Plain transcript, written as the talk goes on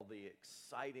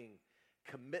exciting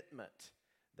commitment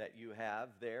that you have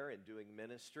there in doing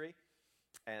ministry.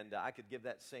 And I could give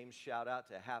that same shout out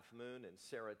to Half Moon and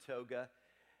Saratoga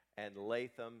and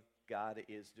Latham. God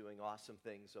is doing awesome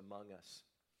things among us.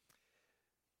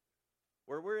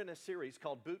 We're in a series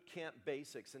called Boot Camp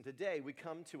Basics, and today we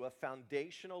come to a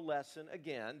foundational lesson.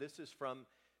 Again, this is from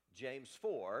James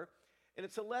 4, and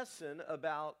it's a lesson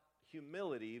about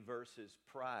humility versus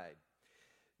pride.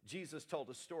 Jesus told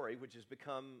a story which has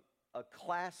become a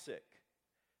classic,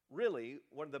 really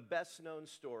one of the best known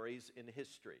stories in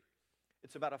history.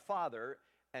 It's about a father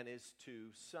and his two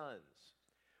sons.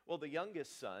 Well, the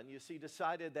youngest son, you see,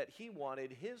 decided that he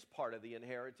wanted his part of the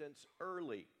inheritance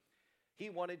early. He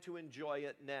wanted to enjoy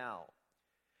it now.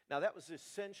 Now, that was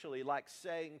essentially like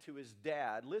saying to his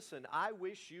dad, listen, I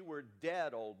wish you were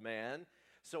dead, old man,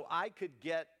 so I could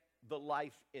get the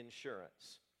life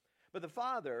insurance. But the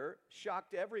father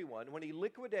shocked everyone when he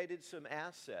liquidated some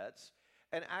assets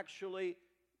and actually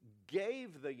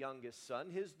gave the youngest son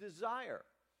his desire.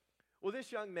 Well,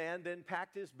 this young man then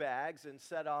packed his bags and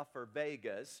set off for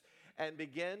Vegas and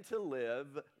began to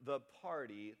live the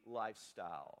party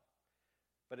lifestyle.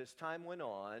 But as time went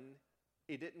on,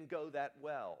 it didn't go that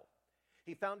well.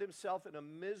 He found himself in a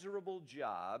miserable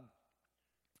job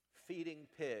feeding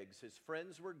pigs. His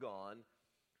friends were gone,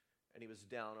 and he was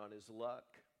down on his luck.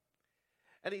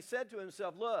 And he said to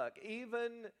himself, look,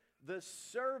 even the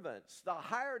servants, the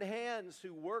hired hands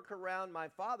who work around my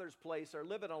father's place are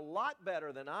living a lot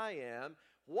better than I am.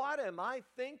 What am I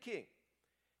thinking?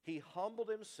 He humbled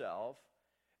himself,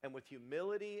 and with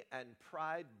humility and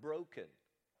pride broken,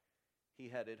 he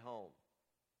headed home.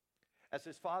 As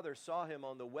his father saw him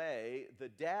on the way, the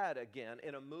dad, again,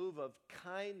 in a move of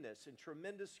kindness and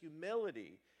tremendous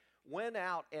humility, went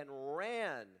out and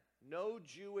ran. No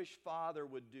Jewish father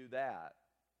would do that.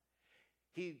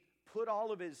 He put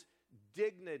all of his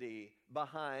dignity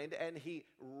behind, and he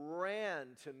ran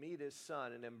to meet his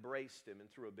son and embraced him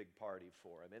and threw a big party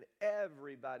for him. And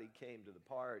everybody came to the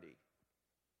party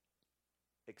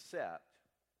except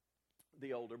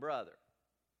the older brother.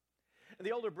 And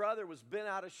the older brother was bent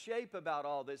out of shape about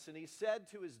all this, and he said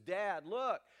to his dad,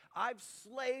 look, I've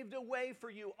slaved away for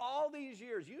you all these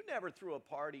years. You never threw a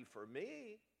party for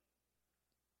me.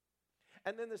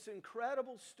 And then this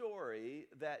incredible story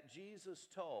that Jesus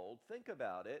told, think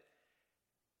about it,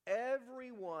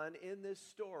 everyone in this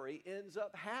story ends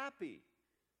up happy,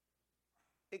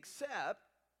 except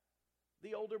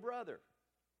the older brother.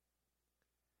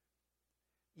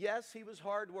 Yes, he was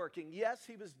hardworking. Yes,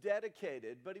 he was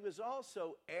dedicated, but he was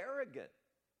also arrogant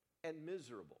and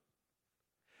miserable.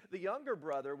 The younger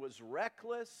brother was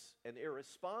reckless and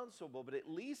irresponsible, but at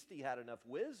least he had enough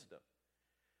wisdom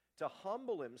to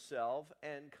humble himself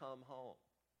and come home.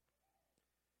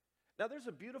 Now, there's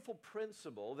a beautiful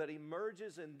principle that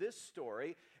emerges in this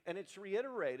story, and it's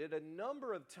reiterated a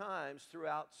number of times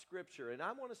throughout Scripture, and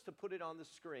I want us to put it on the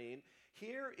screen.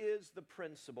 Here is the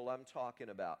principle I'm talking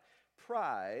about.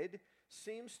 Pride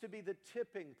seems to be the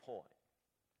tipping point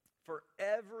for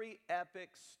every epic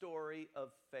story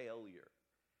of failure.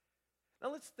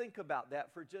 Now, let's think about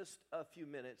that for just a few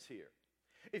minutes here.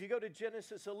 If you go to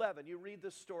Genesis 11, you read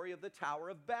the story of the Tower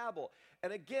of Babel.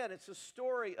 And again, it's a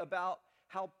story about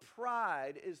how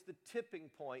pride is the tipping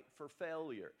point for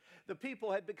failure. The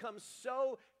people had become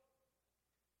so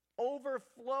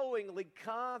overflowingly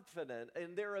confident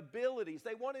in their abilities.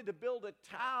 They wanted to build a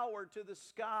tower to the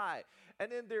sky.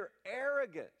 And in their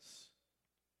arrogance,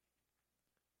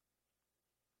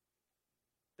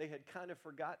 they had kind of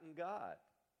forgotten God.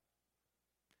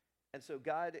 And so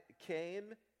God came,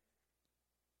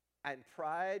 and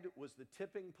pride was the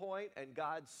tipping point, and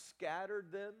God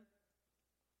scattered them,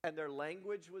 and their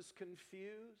language was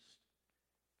confused.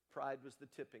 Pride was the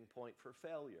tipping point for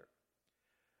failure.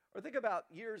 Or think about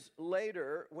years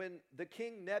later when the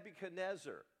king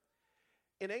Nebuchadnezzar,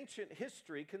 in ancient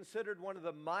history, considered one of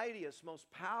the mightiest,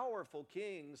 most powerful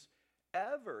kings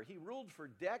ever. He ruled for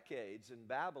decades in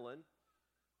Babylon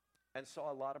and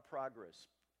saw a lot of progress.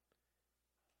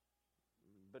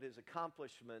 But his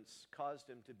accomplishments caused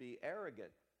him to be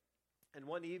arrogant. And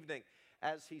one evening,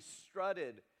 as he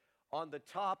strutted on the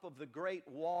top of the great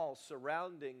wall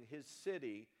surrounding his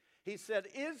city, he said,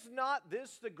 "Is not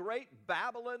this the great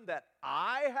Babylon that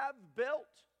I have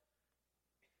built?"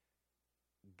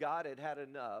 God had had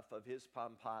enough of his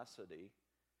pomposity.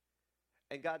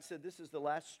 And God said, "This is the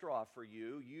last straw for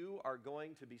you. You are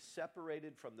going to be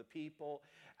separated from the people,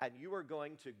 and you are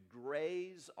going to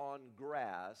graze on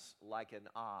grass like an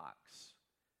ox."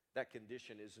 That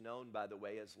condition is known, by the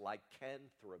way, as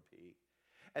lycanthropy.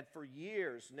 And for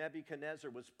years, Nebuchadnezzar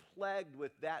was plagued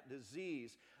with that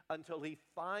disease until he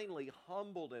finally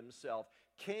humbled himself,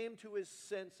 came to his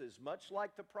senses, much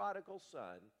like the prodigal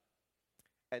son,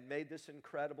 and made this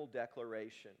incredible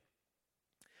declaration.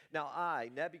 Now I,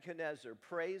 Nebuchadnezzar,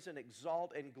 praise and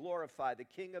exalt and glorify the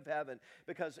King of heaven,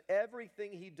 because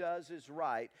everything he does is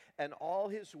right and all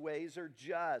his ways are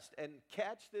just. And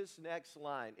catch this next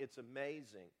line, it's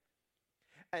amazing.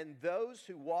 And those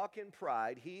who walk in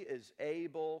pride, he is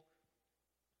able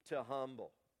to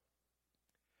humble.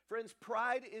 Friends,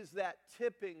 pride is that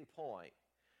tipping point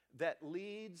that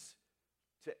leads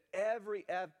to every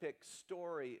epic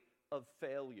story of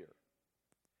failure.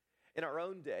 In our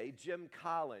own day, Jim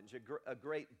Collins, a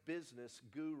great business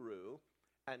guru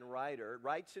and writer,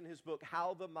 writes in his book,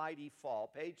 How the Mighty Fall,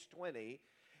 page 20,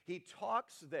 he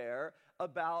talks there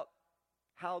about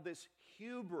how this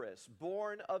hubris,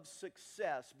 born of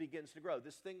success, begins to grow,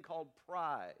 this thing called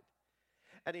pride.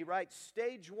 And he writes,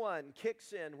 stage one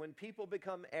kicks in when people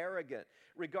become arrogant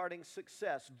regarding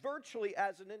success, virtually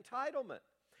as an entitlement.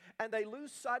 And they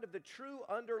lose sight of the true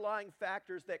underlying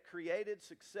factors that created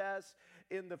success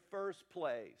in the first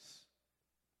place.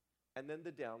 And then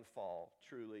the downfall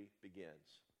truly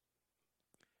begins.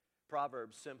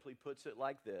 Proverbs simply puts it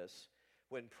like this: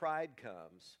 when pride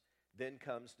comes, then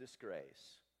comes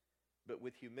disgrace. But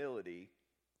with humility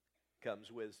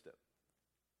comes wisdom.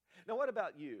 Now, what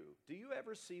about you? Do you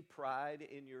ever see pride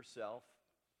in yourself?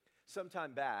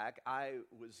 Sometime back, I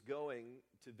was going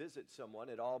to visit someone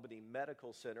at Albany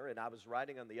Medical Center, and I was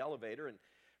riding on the elevator, and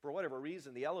for whatever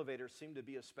reason, the elevator seemed to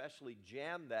be especially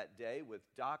jammed that day with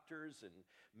doctors and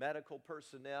medical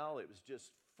personnel. It was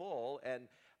just full, and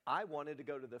I wanted to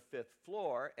go to the 5th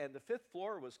floor, and the 5th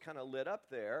floor was kind of lit up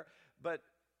there, but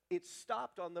it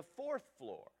stopped on the 4th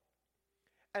floor.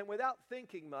 And without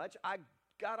thinking much, I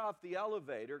got off the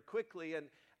elevator quickly, and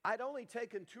I'd only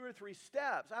taken 2 or 3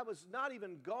 steps. I was not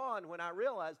even gone when I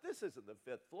realized this isn't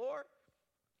the 5th floor.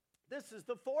 This is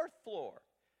the 4th floor.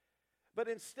 But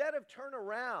instead of turn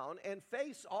around and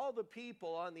face all the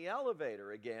people on the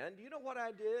elevator again, do you know what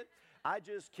I did? I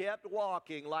just kept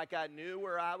walking like I knew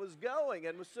where I was going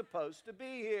and was supposed to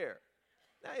be here.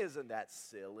 Now, isn't that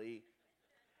silly?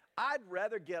 I'd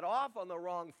rather get off on the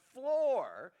wrong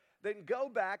floor than go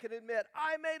back and admit,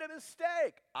 I made a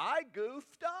mistake. I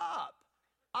goofed up.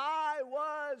 I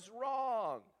was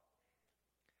wrong.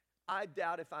 I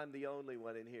doubt if I'm the only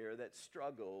one in here that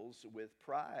struggles with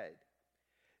pride.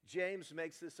 James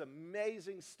makes this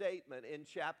amazing statement in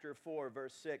chapter 4,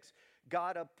 verse 6.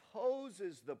 God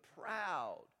opposes the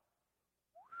proud.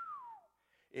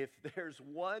 If there's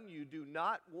one you do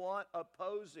not want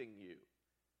opposing you,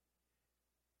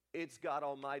 it's God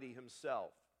Almighty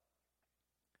himself.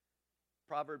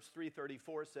 Proverbs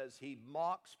 3:34 says, he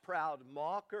mocks proud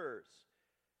mockers.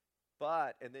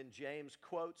 But, and then James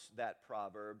quotes that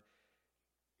proverb,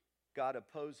 God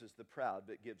opposes the proud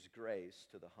but gives grace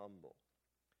to the humble.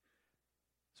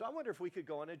 So I wonder if we could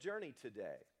go on a journey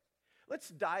today. Let's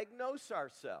diagnose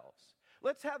ourselves.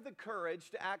 Let's have the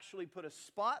courage to actually put a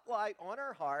spotlight on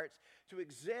our hearts to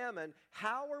examine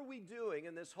how are we doing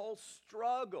in this whole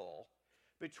struggle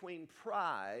between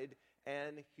pride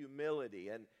and humility.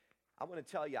 And I want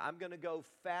to tell you, I'm going to go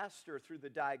faster through the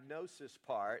diagnosis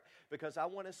part because I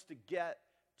want us to get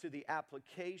to the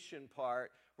application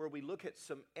part where we look at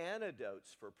some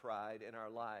antidotes for pride in our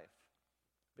life.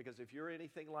 Because if you're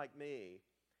anything like me,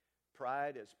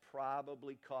 pride has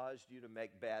probably caused you to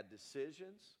make bad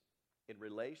decisions in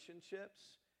relationships,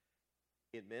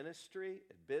 in ministry,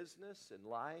 in business, in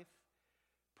life.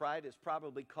 Pride has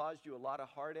probably caused you a lot of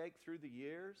heartache through the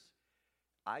years.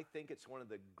 I think it's one of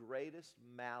the greatest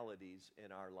maladies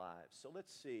in our lives. So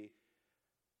let's see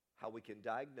how we can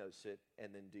diagnose it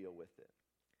and then deal with it.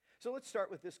 So let's start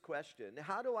with this question.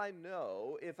 How do I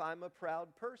know if I'm a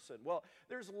proud person? Well,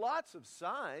 there's lots of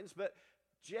signs, but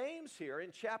James here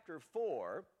in chapter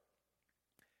 4,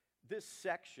 this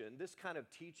section, this kind of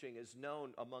teaching is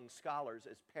known among scholars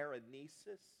as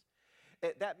paranesis.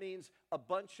 That means a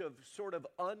bunch of sort of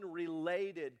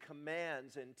unrelated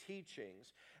commands and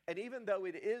teachings. And even though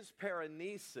it is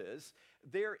paranesis,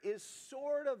 there is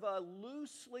sort of a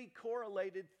loosely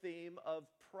correlated theme of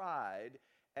pride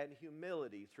and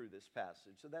humility through this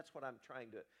passage. So that's what I'm trying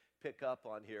to pick up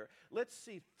on here. Let's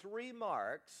see 3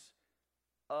 marks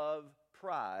of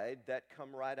pride that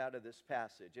come right out of this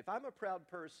passage. If I'm a proud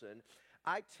person,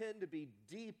 I tend to be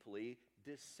deeply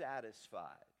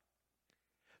dissatisfied.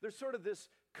 There's sort of this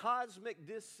cosmic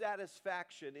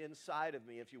dissatisfaction inside of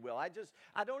me, if you will.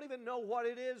 I don't even know what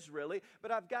it is really,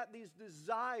 but I've got these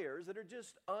desires that are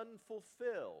just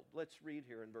unfulfilled. Let's read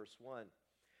here in verse 1.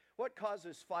 What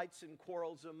causes fights and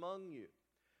quarrels among you?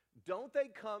 Don't they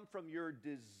come from your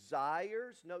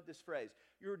desires? Note this phrase,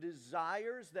 your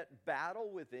desires that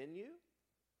battle within you?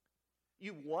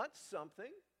 You want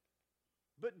something,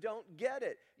 but don't get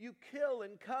it. You kill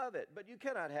and covet, but you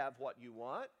cannot have what you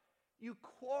want. You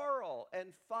quarrel and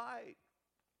fight.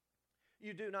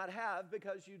 You do not have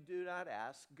because you do not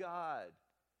ask God.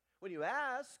 When you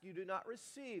ask, you do not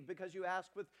receive because you ask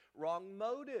with wrong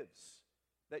motives,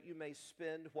 that you may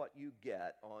spend what you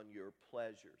get on your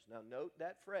pleasures. Now note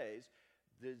that phrase,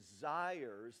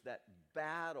 desires that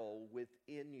battle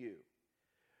within you.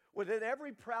 Within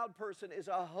every proud person is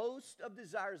a host of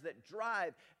desires that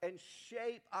drive and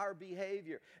shape our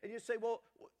behavior. And you say, well,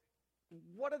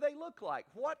 what do they look like?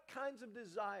 What kinds of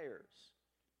desires?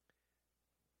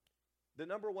 The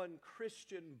number one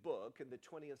Christian book in the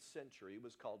 20th century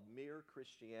was called Mere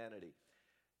Christianity.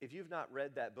 If you've not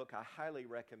read that book, I highly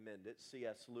recommend it.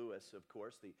 C.S. Lewis, of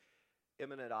course, the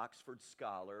eminent Oxford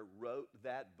scholar, wrote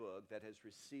that book that has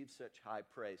received such high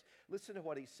praise. Listen to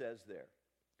what he says there.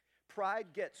 Pride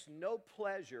gets no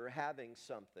pleasure having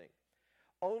something,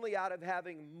 only out of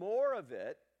having more of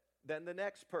it than the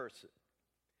next person.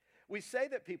 We say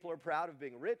that people are proud of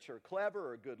being rich or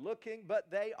clever or good looking, but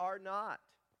they are not.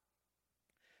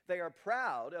 They are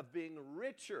proud of being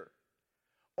richer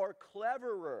or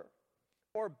cleverer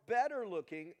or better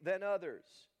looking than others.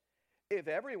 If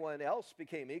everyone else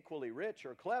became equally rich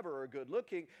or clever or good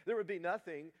looking, there would be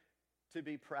nothing to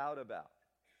be proud about.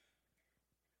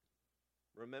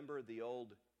 Remember the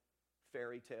old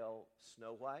fairy tale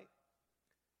Snow White?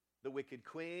 The wicked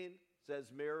queen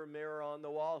says, mirror, mirror on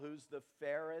the wall, who's the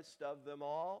fairest of them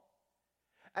all?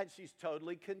 And she's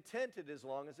totally contented as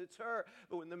long as it's her.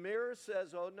 But when the mirror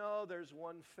says, oh no, there's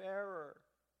one fairer,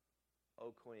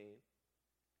 oh queen,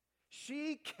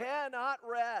 she cannot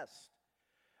rest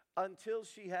until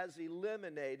she has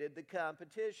eliminated the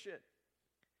competition.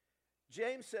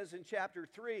 James says in chapter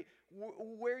 3,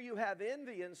 where you have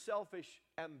envy and selfish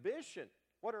ambition.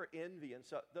 What are envy and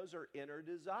those are inner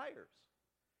desires.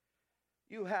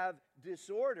 You have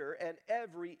disorder and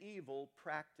every evil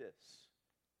practice.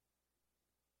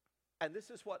 And this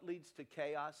is what leads to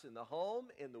chaos in the home,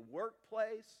 in the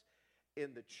workplace,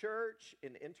 in the church,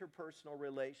 in interpersonal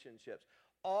relationships.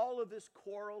 All of this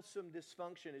quarrelsome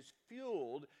dysfunction is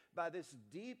fueled by this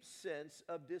deep sense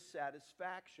of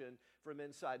dissatisfaction from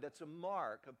inside. That's a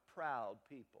mark of proud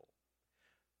people.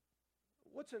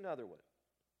 What's another one?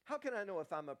 How can I know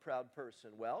if I'm a proud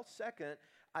person? Well, second,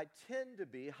 I tend to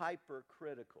be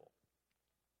hypercritical.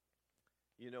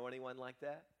 You know anyone like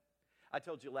that? I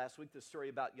told you last week the story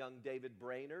about young David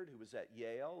Brainerd, who was at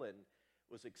Yale and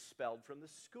was expelled from the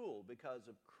school because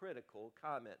of critical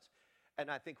comments. And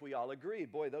I think we all agree,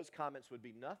 boy, those comments would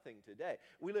be nothing today.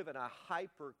 We live in a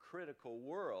hypercritical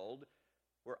world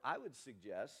where I would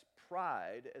suggest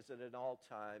pride is at an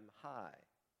all-time high.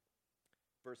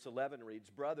 Verse 11 reads,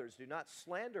 brothers, do not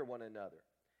slander one another.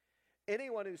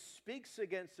 Anyone who speaks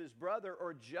against his brother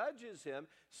or judges him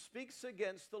speaks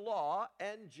against the law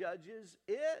and judges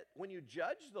it. When you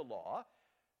judge the law,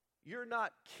 you're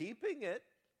not keeping it,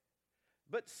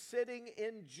 but sitting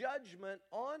in judgment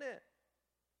on it.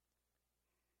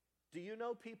 Do you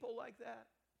know people like that?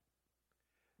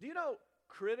 Do you know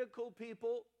critical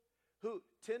people who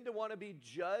tend to want to be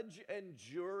judge and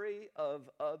jury of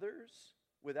others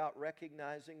without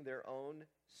recognizing their own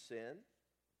sin?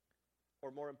 Or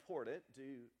more important, do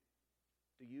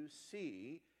you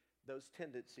see those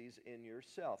tendencies in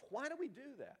yourself? Why do we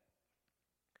do that?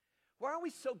 Why are we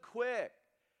so quick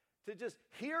to just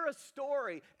hear a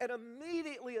story and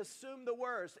immediately assume the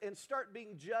worst and start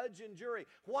being judge and jury?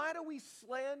 Why do we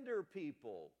slander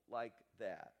people like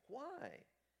that? Why?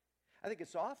 I think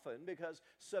it's often because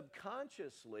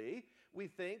subconsciously we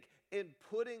think in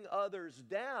putting others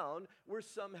down, we're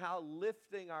somehow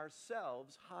lifting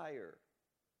ourselves higher.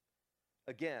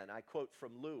 Again, I quote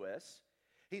from Lewis.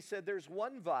 He said, there's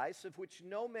one vice of which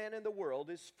no man in the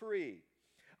world is free.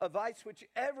 A vice which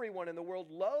everyone in the world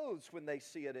loathes when they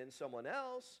see it in someone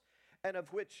else, and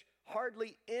of which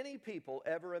hardly any people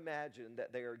ever imagine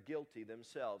that they are guilty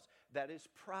themselves. That is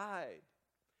pride,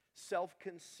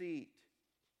 self-conceit.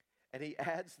 And he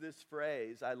adds this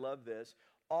phrase, I love this,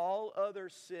 all other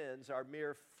sins are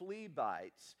mere flea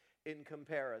bites in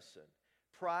comparison.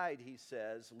 Pride, he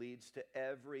says, leads to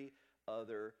every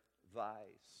other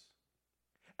vice.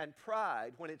 And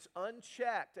pride, when it's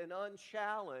unchecked and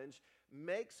unchallenged,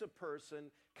 makes a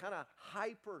person kind of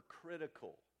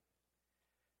hypercritical.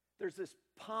 There's this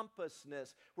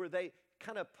pompousness where they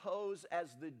kind of pose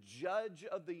as the judge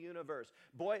of the universe.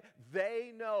 Boy,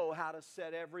 they know how to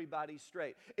set everybody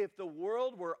straight. If the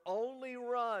world were only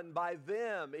run by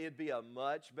them, it'd be a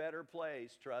much better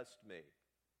place, trust me.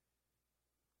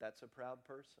 That's a proud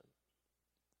person.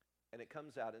 And it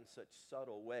comes out in such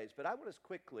subtle ways. But I want us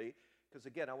quickly, because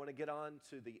again, I want to get on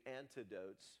to the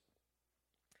antidotes.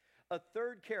 A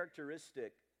third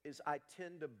characteristic is I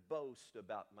tend to boast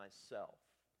about myself.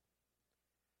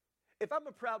 If I'm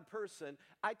a proud person,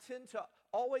 I tend to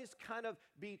always kind of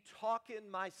be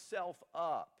talking myself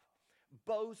up,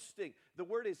 boasting. The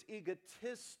word is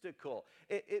egotistical.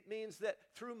 It means that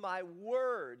through my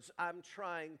words, I'm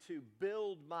trying to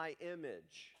build my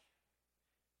image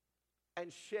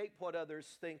and shape what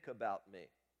others think about me.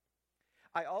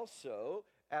 I also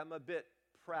am a bit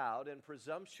proud and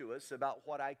presumptuous about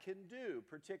what I can do,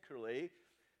 particularly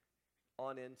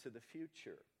on into the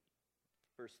future.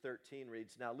 Verse 13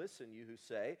 reads, "Now listen, you who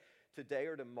say, today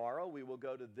or tomorrow we will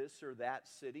go to this or that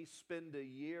city, spend a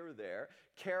year there,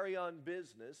 carry on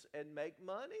business, and make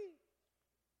money."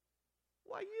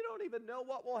 Why, you don't even know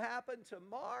what will happen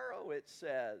tomorrow, it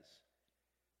says.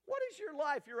 What is your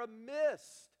life? You're a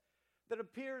mist that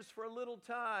appears for a little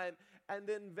time and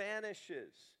then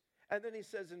vanishes. And then he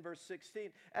says in verse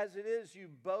 16, "As it is, you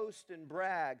boast and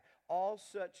brag. All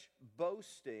such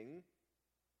boasting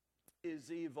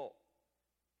is evil."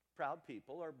 Proud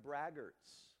people are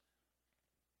braggarts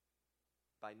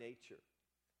by nature.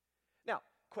 Now,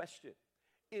 question.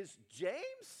 Is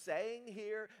James saying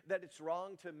here that it's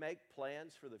wrong to make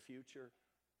plans for the future?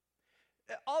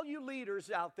 All you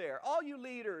leaders out there, all you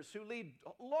leaders who lead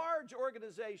large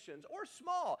organizations or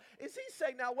small, is he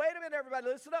saying, now wait a minute, everybody,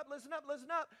 listen up, listen up, listen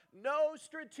up. No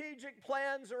strategic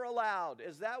plans are allowed.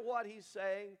 Is that what he's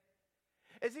saying?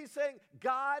 Is he saying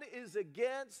God is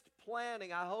against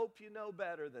planning? I hope you know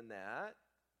better than that.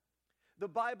 The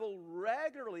Bible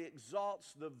regularly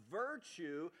exalts the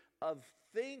virtue of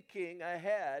thinking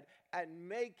ahead and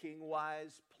making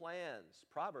wise plans.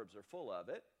 Proverbs are full of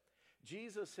it.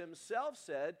 Jesus himself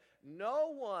said,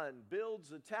 no one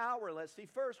builds a tower unless he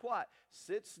first what?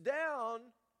 Sits down,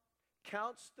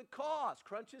 counts the cost,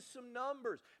 crunches some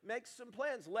numbers, makes some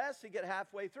plans, lest he get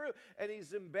halfway through and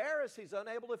he's embarrassed, he's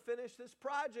unable to finish this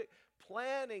project.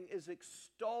 Planning is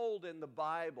extolled in the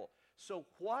Bible. So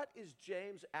what is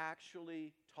James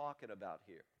actually talking about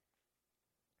here?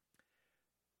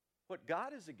 What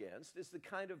God is against is the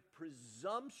kind of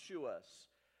presumptuous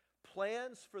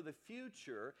plans for the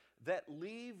future that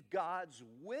leave God's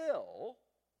will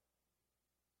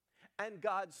and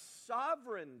God's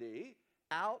sovereignty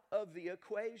out of the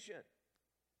equation.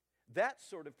 That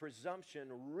sort of presumption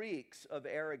reeks of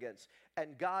arrogance,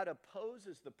 and God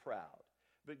opposes the proud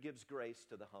but gives grace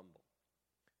to the humble.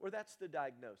 Or that's the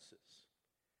diagnosis.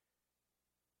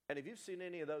 And if you've seen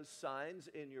any of those signs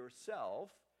in yourself,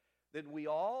 then we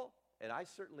all, and I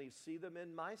certainly see them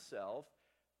in myself,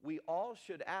 we all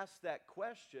should ask that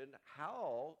question,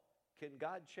 how can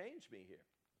God change me here?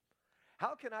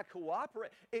 How can I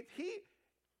cooperate?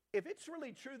 If it's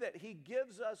really true that he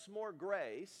gives us more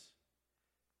grace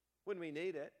when we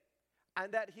need it,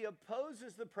 and that he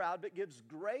opposes the proud but gives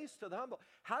grace to the humble,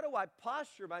 how do I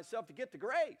posture myself to get the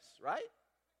grace, right?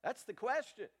 That's the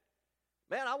question.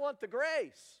 Man, I want the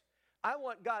grace. I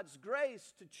want God's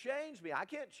grace to change me. I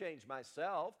can't change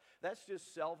myself. That's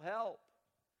just self-help.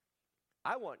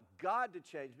 I want God to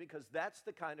change me because that's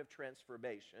the kind of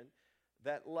transformation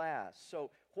that lasts.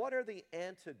 So what are the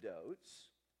antidotes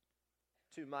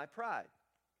to my pride?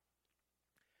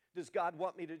 Does God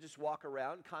want me to just walk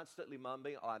around constantly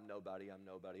mumbling, oh, I'm nobody, I'm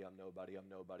nobody, I'm nobody, I'm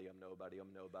nobody, I'm nobody,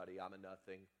 I'm nobody, I'm a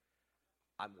nothing,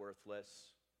 I'm worthless,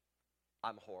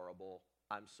 I'm horrible,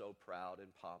 I'm so proud and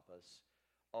pompous,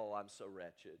 oh, I'm so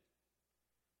wretched.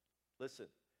 Listen,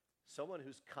 someone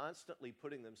who's constantly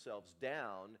putting themselves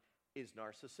down is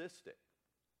narcissistic.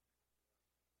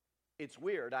 It's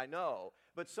weird, I know,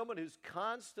 but someone who's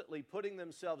constantly putting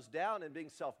themselves down and being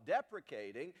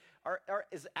self-deprecating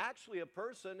is actually a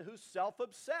person who's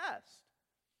self-obsessed.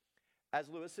 As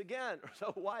Lewis again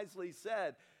so wisely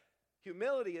said,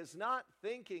 humility is not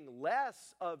thinking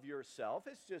less of yourself,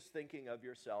 it's just thinking of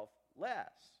yourself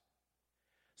less.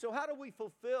 So how do we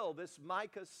fulfill this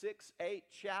Micah 6:8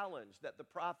 challenge that the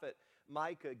prophet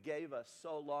Micah gave us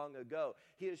so long ago?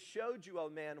 He has showed you, O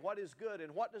man, what is good,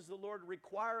 and what does the Lord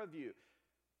require of you?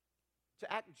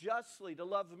 To act justly, to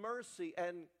love mercy,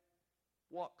 and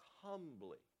walk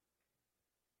humbly.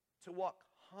 To walk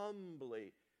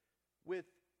humbly with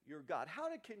your God. How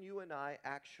can you and I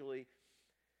actually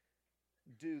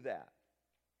do that?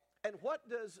 And what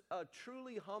does a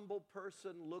truly humble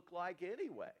person look like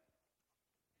anyway?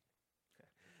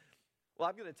 Well,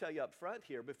 I'm going to tell you up front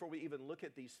here, before we even look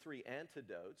at these three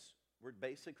antidotes, we're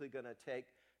basically going to take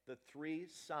the three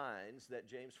signs that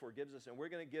James 4 gives us, and we're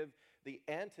going to give the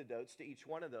antidotes to each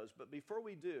one of those. But before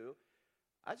we do,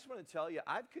 I just want to tell you,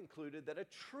 I've concluded that a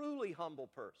truly humble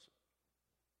person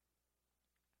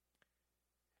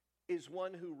is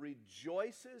one who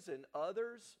rejoices in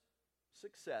others'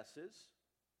 successes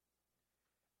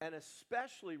and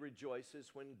especially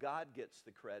rejoices when God gets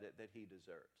the credit that he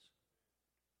deserves.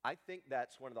 I think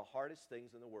that's one of the hardest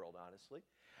things in the world, honestly.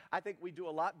 I think we do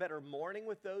a lot better mourning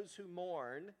with those who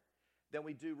mourn than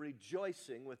we do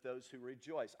rejoicing with those who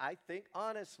rejoice. I think,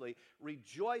 honestly,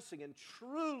 rejoicing and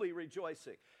truly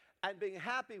rejoicing and being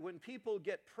happy when people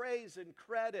get praise and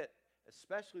credit,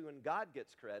 especially when God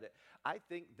gets credit, I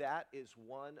think that is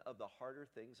one of the harder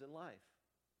things in life.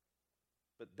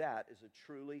 But that is a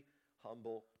truly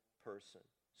humble person.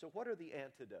 So what are the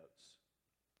antidotes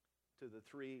to the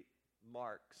three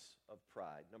marks of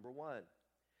pride? Number one,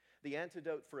 the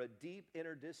antidote for a deep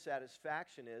inner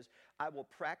dissatisfaction is, I will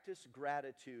practice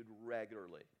gratitude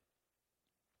regularly.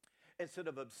 Instead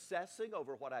of obsessing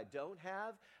over what I don't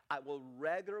have, I will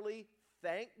regularly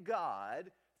thank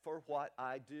God for what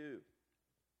I do.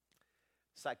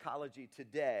 Psychology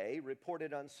Today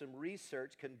reported on some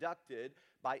research conducted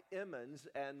by Emmons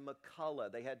and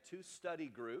McCullough. They had two study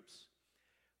groups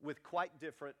with quite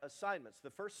different assignments.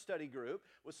 The first study group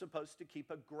was supposed to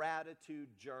keep a gratitude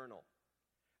journal.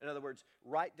 In other words,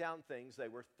 write down things they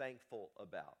were thankful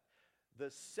about. The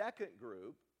second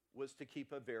group was to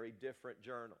keep a very different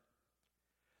journal.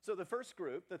 So the first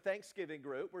group, the Thanksgiving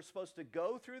group, were supposed to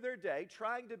go through their day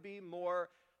trying to be more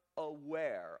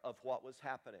aware of what was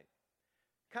happening,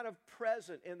 kind of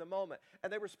present in the moment.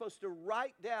 And they were supposed to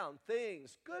write down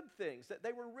things, good things, that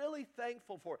they were really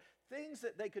thankful for, things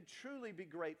that they could truly be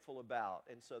grateful about.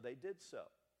 And so they did so.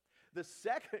 The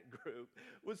second group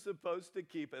was supposed to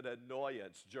keep an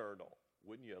annoyance journal.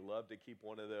 Wouldn't you love to keep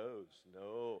one of those?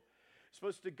 No.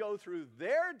 Supposed to go through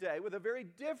their day with a very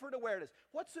different awareness.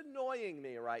 What's annoying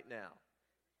me right now?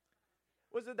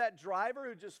 Was it that driver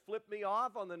who just flipped me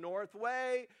off on the North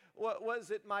Way? Was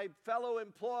it my fellow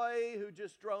employee who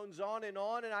just drones on and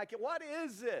what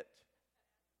is it?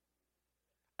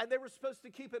 And they were supposed to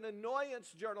keep an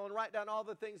annoyance journal and write down all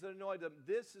the things that annoyed them.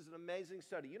 This is an amazing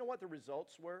study. You know what the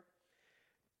results were?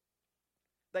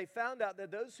 They found out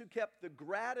that those who kept the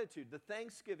gratitude, the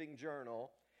Thanksgiving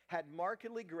journal, had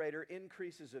markedly greater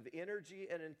increases of energy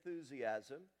and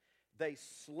enthusiasm. They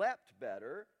slept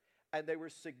better, and they were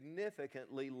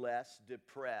significantly less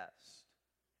depressed.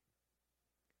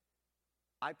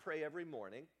 I pray every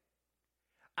morning,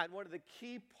 and one of the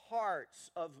key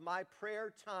parts of my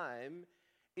prayer time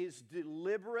is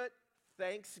deliberate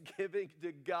thanksgiving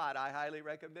to God. I highly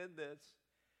recommend this.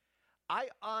 I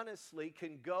honestly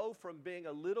can go from being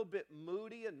a little bit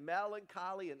moody and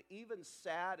melancholy and even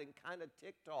sad and kind of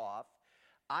ticked off.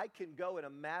 I can go in a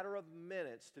matter of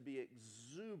minutes to be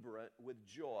exuberant with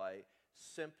joy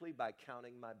simply by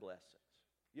counting my blessings.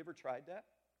 You ever tried that?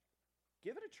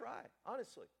 Give it a try,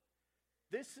 honestly.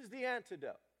 This is the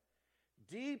antidote.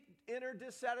 Deep inner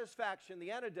dissatisfaction,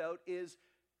 the antidote is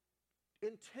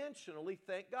intentionally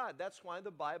thank God. That's why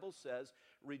the Bible says,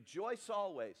 rejoice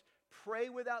always, pray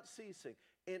without ceasing,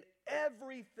 in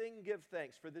everything give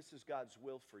thanks, for this is God's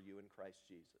will for you in Christ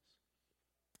Jesus.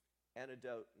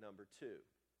 Antidote number two.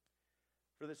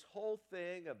 For this whole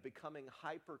thing of becoming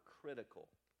hypercritical,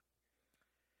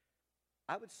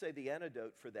 I would say the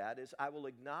antidote for that is I will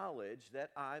acknowledge that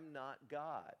I'm not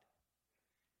God.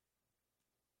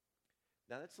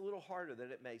 Now that's a little harder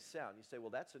than it may sound. You say, well,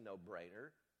 that's a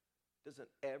no-brainer. Doesn't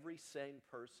every sane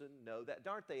person know that?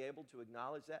 Aren't they able to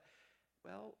acknowledge that?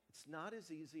 Well, it's not as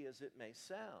easy as it may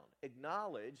sound.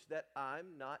 Acknowledge that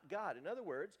I'm not God. In other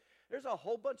words, there's a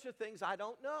whole bunch of things I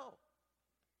don't know.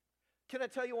 Can I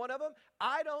tell you one of them?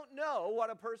 I don't know what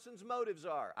a person's motives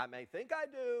are. I may think I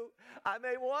do. I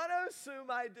may want to assume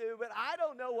I do, but I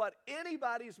don't know what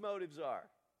anybody's motives are.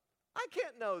 I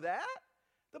can't know that.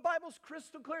 The Bible's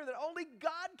crystal clear that only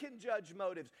God can judge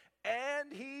motives,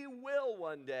 and He will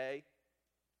one day.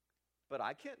 But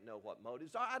I can't know what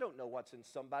motives are. I don't know what's in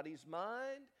somebody's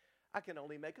mind. I can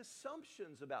only make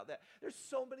assumptions about that. There's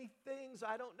so many things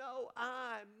I don't know.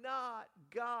 I'm not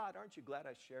God. Aren't you glad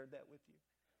I shared that with you?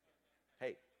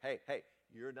 Hey,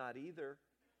 you're not either.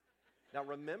 Now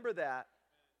remember that.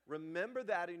 Remember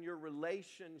that in your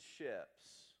relationships,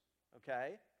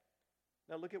 okay?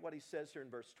 Now look at what he says here in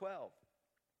verse 12.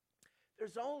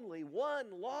 There's only one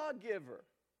lawgiver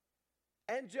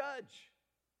and judge,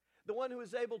 the one who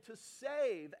is able to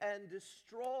save and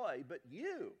destroy. But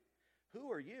you,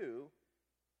 who are you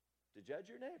to judge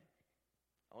your neighbor?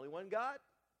 Only one God?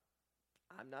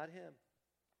 I'm not him.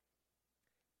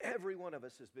 Every one of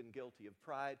us has been guilty of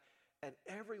pride, and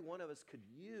every one of us could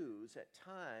use at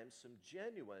times some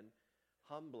genuine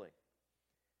humbling.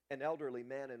 An elderly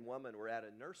man and woman were at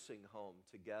a nursing home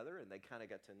together, and they kind of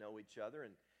got to know each other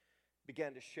and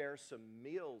began to share some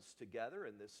meals together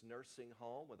in this nursing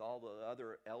home with all the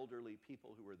other elderly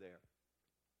people who were there.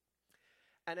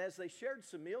 And as they shared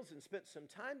some meals and spent some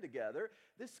time together,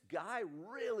 this guy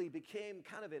really became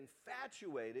kind of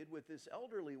infatuated with this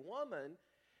elderly woman.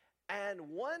 And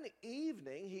one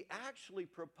evening, he actually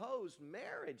proposed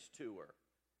marriage to her.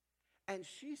 And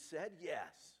she said yes.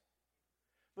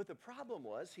 But the problem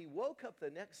was, he woke up the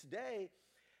next day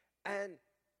and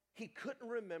he couldn't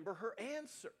remember her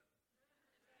answer.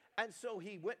 And so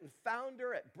he went and found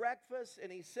her at breakfast, and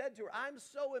he said to her, I'm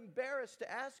so embarrassed to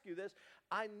ask you this.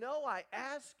 I know I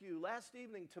asked you last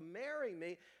evening to marry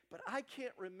me, but I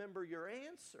can't remember your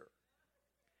answer.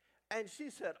 And she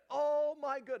said, oh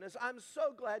my goodness, I'm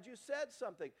so glad you said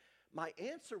something. My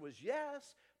answer was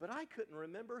yes, but I couldn't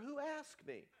remember who asked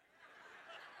me.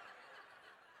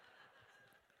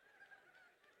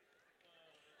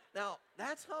 Now,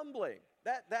 that's humbling.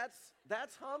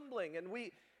 That's humbling, and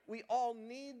we all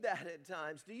need that at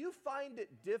times. Do you find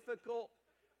it difficult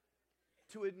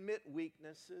to admit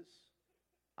weaknesses?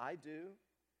 I do.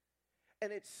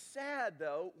 And it's sad,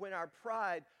 though, when our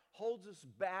pride holds us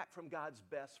back from God's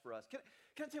best for us. Can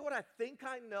I tell you what I think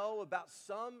I know about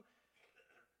some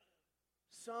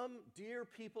dear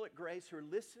people at Grace who are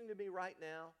listening to me right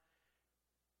now?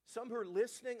 Some who are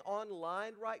listening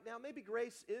online right now. Maybe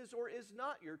Grace is or is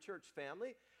not your church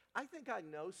family. I think I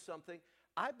know something.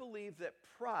 I believe that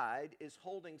pride is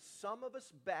holding some of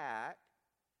us back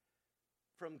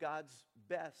from God's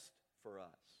best for us.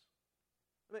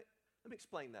 Let me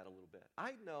explain that a little bit.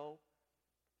 I know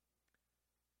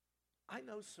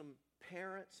some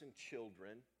parents and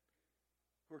children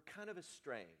who are kind of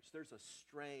estranged. There's a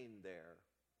strain there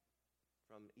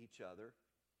from each other.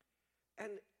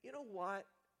 And you know what?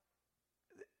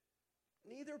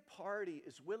 Neither party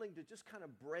is willing to just kind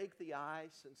of break the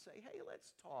ice and say, hey,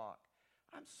 let's talk.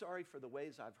 I'm sorry for the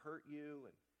ways I've hurt you,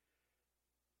 and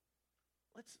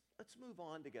let's move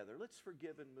on together. Let's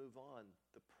forgive and move on.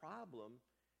 The problem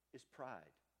is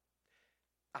pride.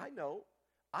 I know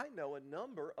a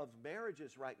number of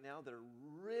marriages right now that are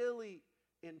really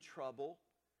in trouble.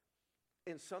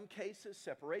 In some cases,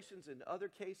 separations. In other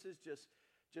cases,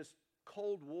 just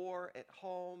Cold War at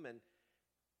home,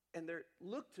 and they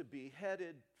look to be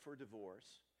headed for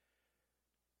divorce.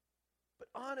 But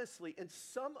honestly, in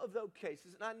some of those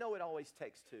cases, and I know it always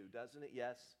takes two, doesn't it?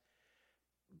 Yes.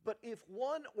 But if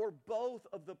one or both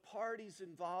of the parties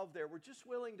involved there were just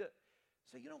willing to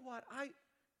say, you know what, I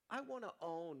want to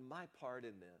own my part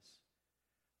in this.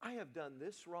 I have done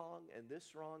this wrong and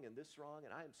this wrong and this wrong,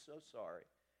 and I am so sorry.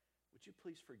 Would you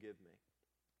please forgive me?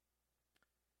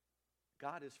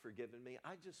 God has forgiven me.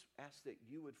 I just ask that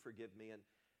you would forgive me, and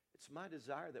it's my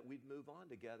desire that we'd move on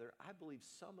together. I believe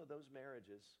some of those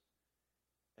marriages,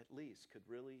 at least, could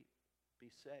really be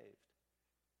saved.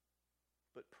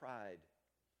 But pride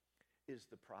is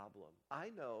the problem. I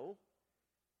know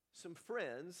some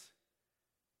friends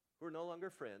who are no longer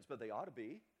friends, but they ought to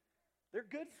be. They're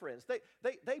good friends.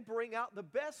 They bring out the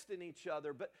best in each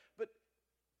other, but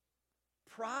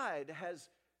pride has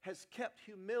kept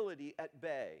humility at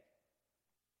bay.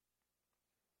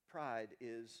 Pride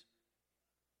is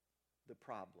the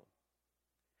problem.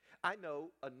 I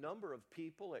know a number of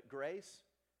people at Grace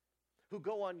who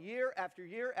go on year after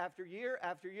year after year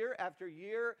after year after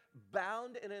year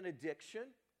bound in an addiction.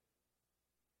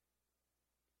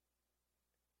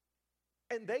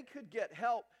 And they could get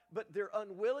help, but they're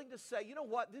unwilling to say, you know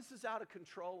what, this is out of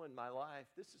control in my life.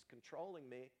 This is controlling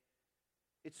me.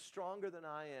 It's stronger than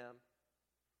I am.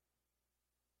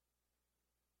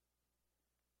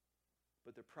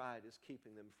 But their pride is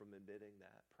keeping them from admitting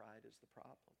that. Pride is the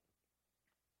problem.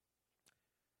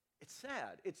 It's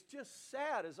sad. It's just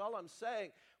sad is all I'm saying.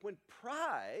 When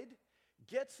pride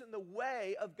gets in the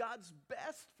way of God's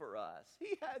best for us.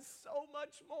 He has so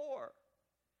much more.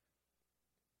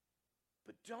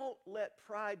 But don't let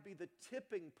pride be the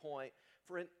tipping point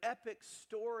for an epic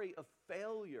story of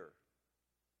failure.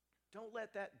 Don't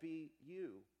let that be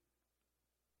you.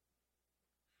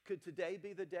 Could today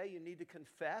be the day you need to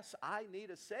confess, I need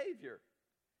a Savior.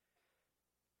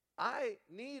 I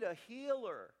need a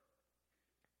healer.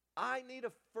 I need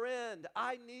a friend.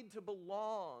 I need to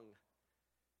belong.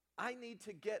 I need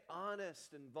to get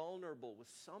honest and vulnerable with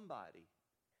somebody.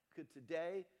 Could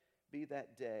today be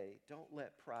that day? Don't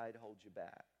let pride hold you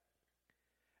back.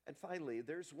 And finally,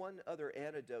 there's one other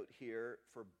antidote here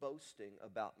for boasting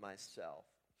about myself.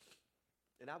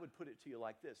 And I would put it to you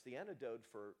like this. The antidote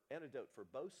for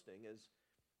boasting is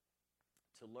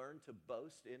to learn to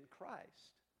boast in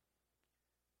Christ.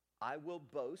 I will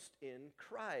boast in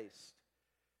Christ.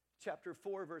 chapter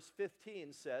 4, verse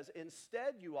 15 says,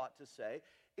 instead you ought to say,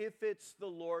 if it's the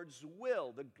Lord's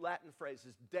will. The Latin phrase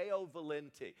is Deo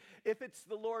volenti. If it's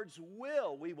the Lord's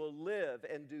will, we will live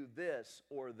and do this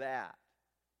or that.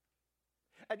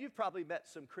 And you've probably met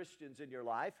some Christians in your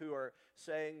life who are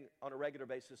saying on a regular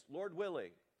basis, Lord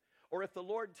willing, or if the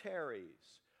Lord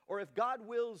tarries, or if God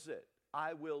wills it,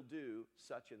 I will do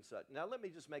such and such. Now let me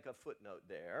just make a footnote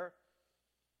there.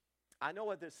 I know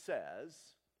what this says,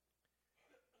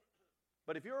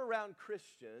 but if you're around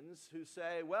Christians who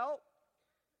say, well,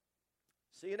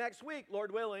 see you next week,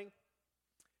 Lord willing.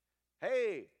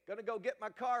 Hey, gonna go get my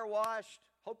car washed.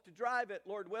 Hope to drive it,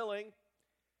 Lord willing.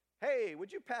 Hey,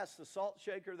 would you pass the salt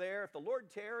shaker there? If the Lord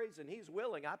tarries and He's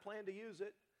willing, I plan to use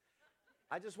it.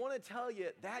 I just want to tell you,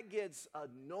 that gets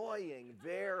annoying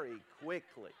very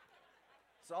quickly.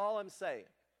 That's all I'm saying.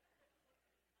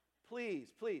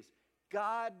 Please, please,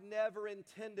 God never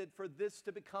intended for this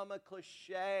to become a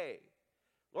cliche.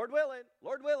 Lord willing,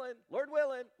 Lord willing, Lord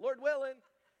willing, Lord willing.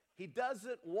 He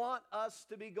doesn't want us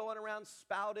to be going around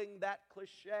spouting that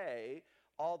cliche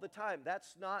all the time.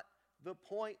 That's not the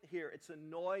point here. It's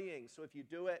annoying. So if you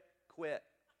do it, quit.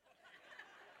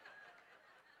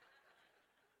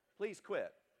 Please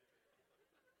quit.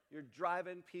 You're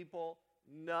driving people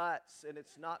nuts, and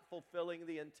it's not fulfilling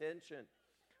the intention.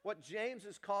 What James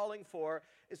is calling for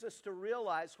is us to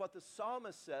realize what the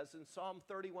psalmist says in Psalm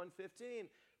 31:15.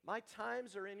 My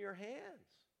times are in your hands.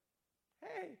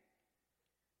 Hey,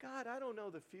 God, I don't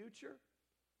know the future.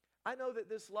 I know that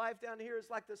this life down here is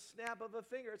like the snap of a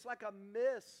finger. It's like a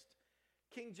mist.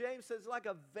 King James says like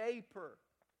a vapor.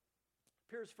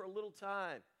 Appears for a little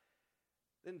time,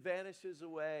 then vanishes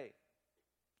away.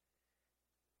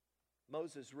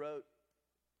 Moses wrote,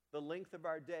 the length of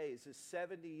our days is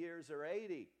 70 years or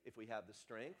 80 if we have the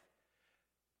strength.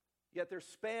 Yet their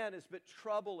span is but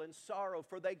trouble and sorrow,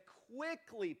 for they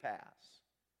quickly pass,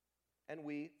 and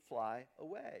we fly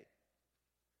away.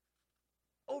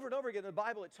 Over and over again in the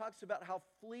Bible, it talks about how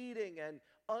fleeting and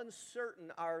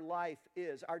uncertain our life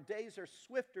is. Our days are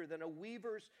swifter than a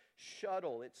weaver's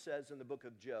shuttle, it says in the book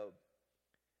of Job.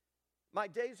 My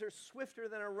days are swifter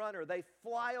than a runner. They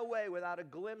fly away without a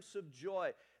glimpse of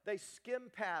joy. They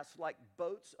skim past like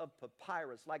boats of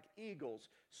papyrus, like eagles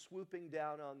swooping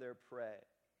down on their prey.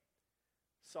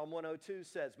 Psalm 102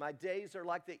 says, my days are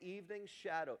like the evening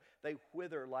shadow. They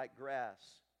wither like grass.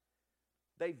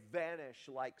 They vanish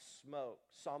like smoke.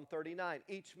 Psalm 39,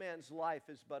 each man's life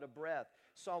is but a breath.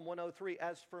 Psalm 103,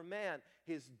 as for man,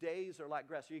 his days are like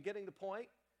grass. Are you getting the point?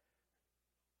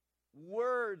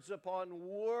 Words upon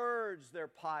words they're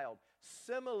piled.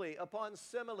 Simile upon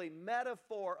simile,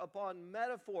 metaphor upon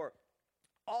metaphor.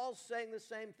 All saying the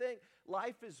same thing.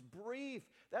 Life is brief.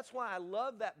 That's why I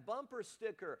love that bumper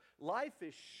sticker. Life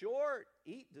is short.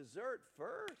 Eat dessert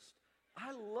first.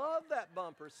 I love that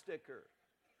bumper sticker.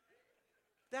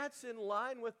 That's in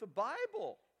line with the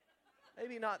Bible.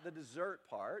 Maybe not the dessert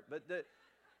part, but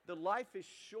the life is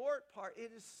short part.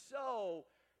 It is so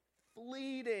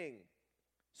fleeting.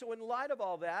 So in light of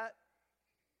all that,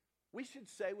 we should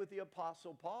say with the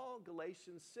Apostle Paul,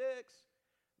 Galatians 6,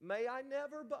 may I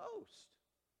never boast.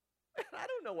 I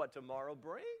don't know what tomorrow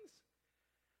brings.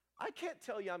 I can't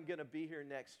tell you I'm going to be here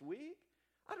next week.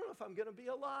 I don't know if I'm going to be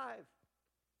alive.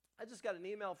 I just got an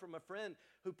email from a friend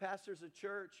who pastors a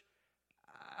church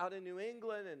out in New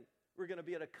England, and we're going to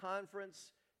be at a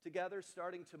conference together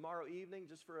starting tomorrow evening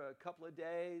just for a couple of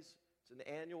days. It's an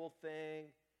annual thing.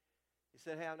 He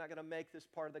said, hey, I'm not going to make this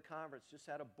part of the conference. Just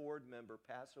had a board member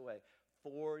pass away.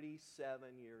 47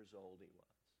 years old he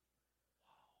was.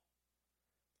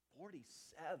 Wow.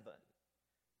 47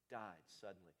 died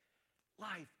suddenly.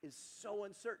 Life is so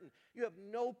uncertain. You have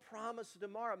no promise of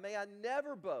tomorrow. May I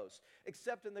never boast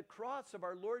except in the cross of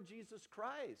our Lord Jesus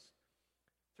Christ,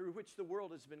 through which the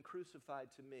world has been crucified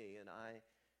to me and I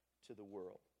to the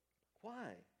world.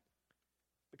 Why?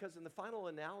 Because in the final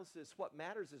analysis, what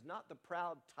matters is not the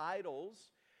proud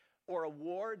titles or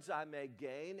awards I may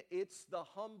gain. It's the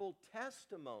humble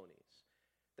testimonies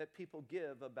that people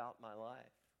give about my life.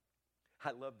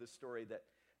 I love the story that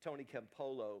Tony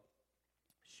Campolo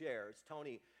shares.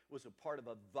 Tony was a part of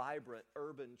a vibrant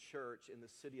urban church in the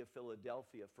city of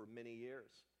Philadelphia for many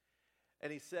years.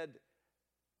 And he said,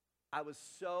 I was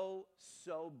so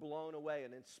blown away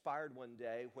and inspired one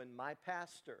day when my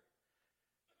pastor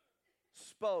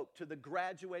spoke to the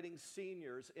graduating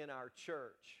seniors in our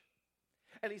church.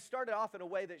 And he started off in a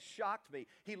way that shocked me.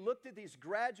 He looked at these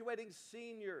graduating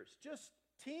seniors, just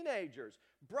teenagers,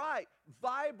 bright,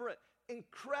 vibrant,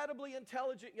 incredibly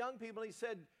intelligent young people. And he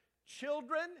said,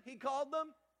 children, he called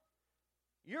them,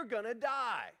 you're going to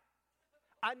die.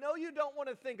 I know you don't want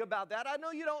to think about that. I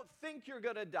know you don't think you're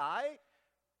going to die,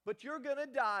 but you're going to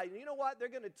die. And you know what? They're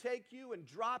going to take you and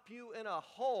drop you in a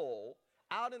hole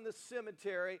out in the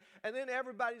cemetery, and then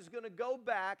everybody's going to go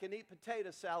back and eat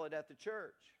potato salad at the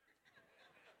church.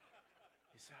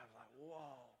 He said, I was like,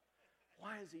 whoa,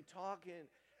 why is he talking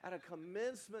at a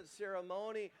commencement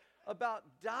ceremony about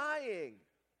dying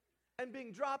and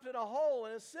being dropped in a hole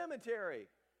in a cemetery?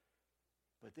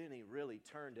 But then he really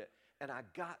turned it, and I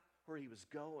got where he was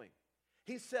going.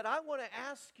 He said, I want to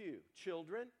ask you,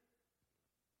 children,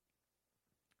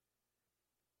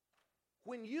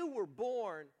 when you were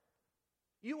born,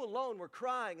 you alone were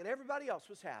crying and everybody else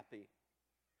was happy.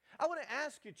 I want to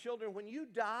ask you, children, when you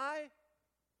die,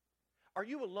 are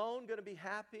you alone going to be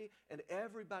happy and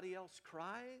everybody else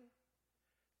crying?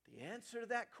 The answer to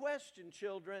that question,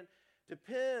 children,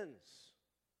 depends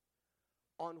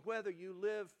on whether you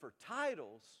live for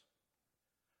titles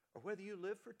or whether you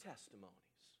live for testimonies.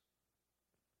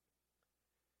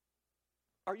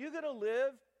 Are you going to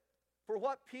live for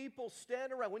what people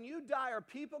stand around? When you die, are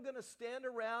people going to stand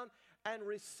around and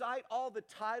recite all the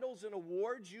titles and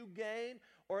awards you gained?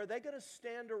 Or are they going to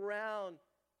stand around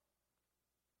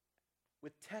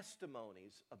with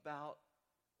testimonies about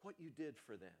what you did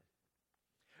for them?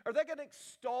 Are they going to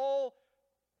extol,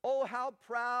 oh, how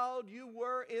proud you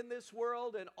were in this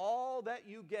world and all that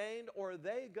you gained? Or are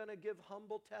they going to give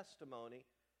humble testimony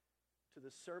to the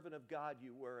servant of God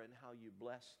you were and how you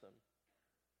blessed them?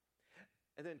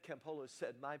 And then Campolo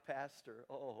said, my pastor,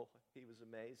 oh, he was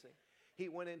amazing. He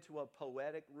went into a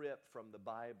poetic rip from the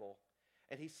Bible,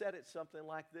 and he said it something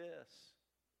like this.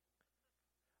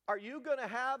 Are you going to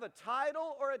have a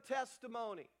title or a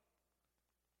testimony?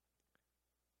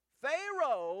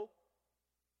 Pharaoh,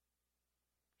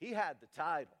 he had the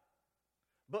title,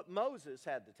 but Moses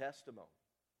had the testimony.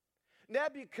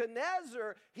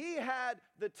 Nebuchadnezzar, he had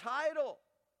the title,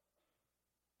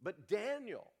 but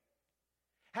Daniel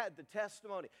had the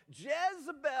testimony.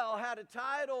 Jezebel had a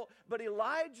title, but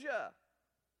Elijah,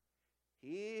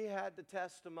 he had the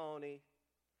testimony.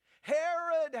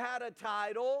 Herod had a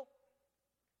title.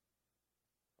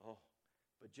 Oh,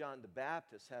 but John the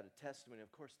Baptist had a testimony.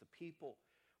 Of course, the people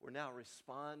were now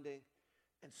responding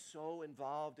and so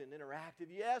involved and interactive.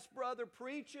 Yes, brother,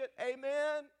 preach it.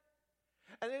 Amen.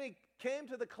 And then he came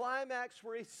to the climax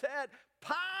where he said,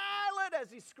 Pilate,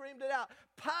 as he screamed it out,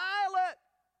 Pilate.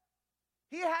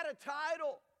 He had a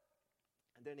title.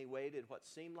 And then he waited what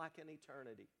seemed like an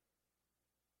eternity.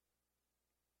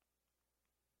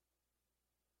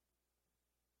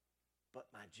 But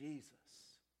my Jesus,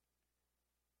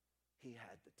 he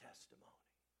had the testimony.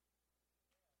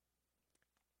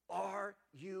 Are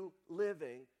you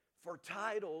living for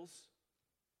titles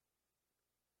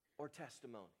or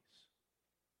testimonies?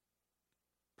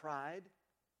 Pride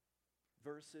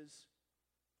versus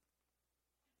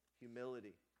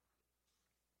humility.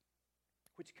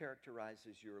 Which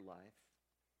characterizes your life?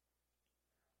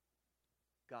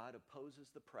 God opposes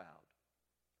the proud,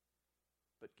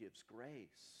 but gives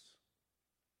grace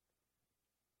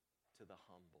to the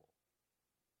humble.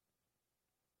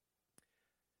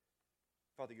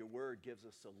 Father, your word gives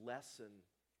us a lesson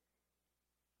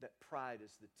that pride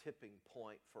is the tipping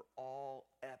point for all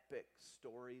epic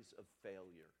stories of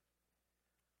failure.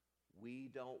 We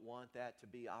don't want that to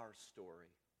be our story.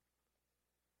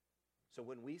 So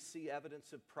when we see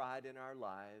evidence of pride in our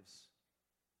lives,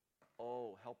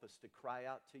 oh, help us to cry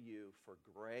out to you for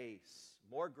grace,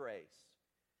 more grace,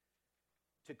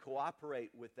 to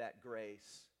cooperate with that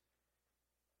grace,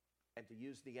 and to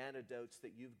use the antidotes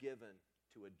that you've given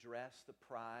to address the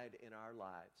pride in our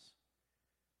lives.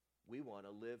 We want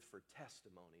to live for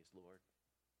testimonies, Lord.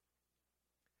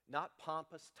 Not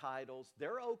pompous titles.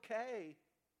 They're okay,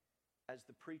 as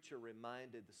the preacher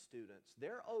reminded the students.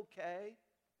 They're okay.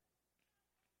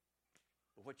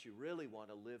 But what you really want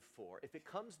to live for, if it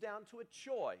comes down to a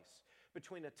choice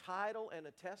between a title and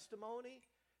a testimony,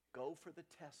 go for the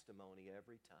testimony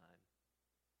every time.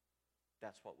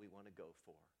 That's what we want to go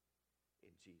for.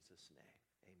 In Jesus' name,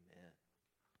 amen.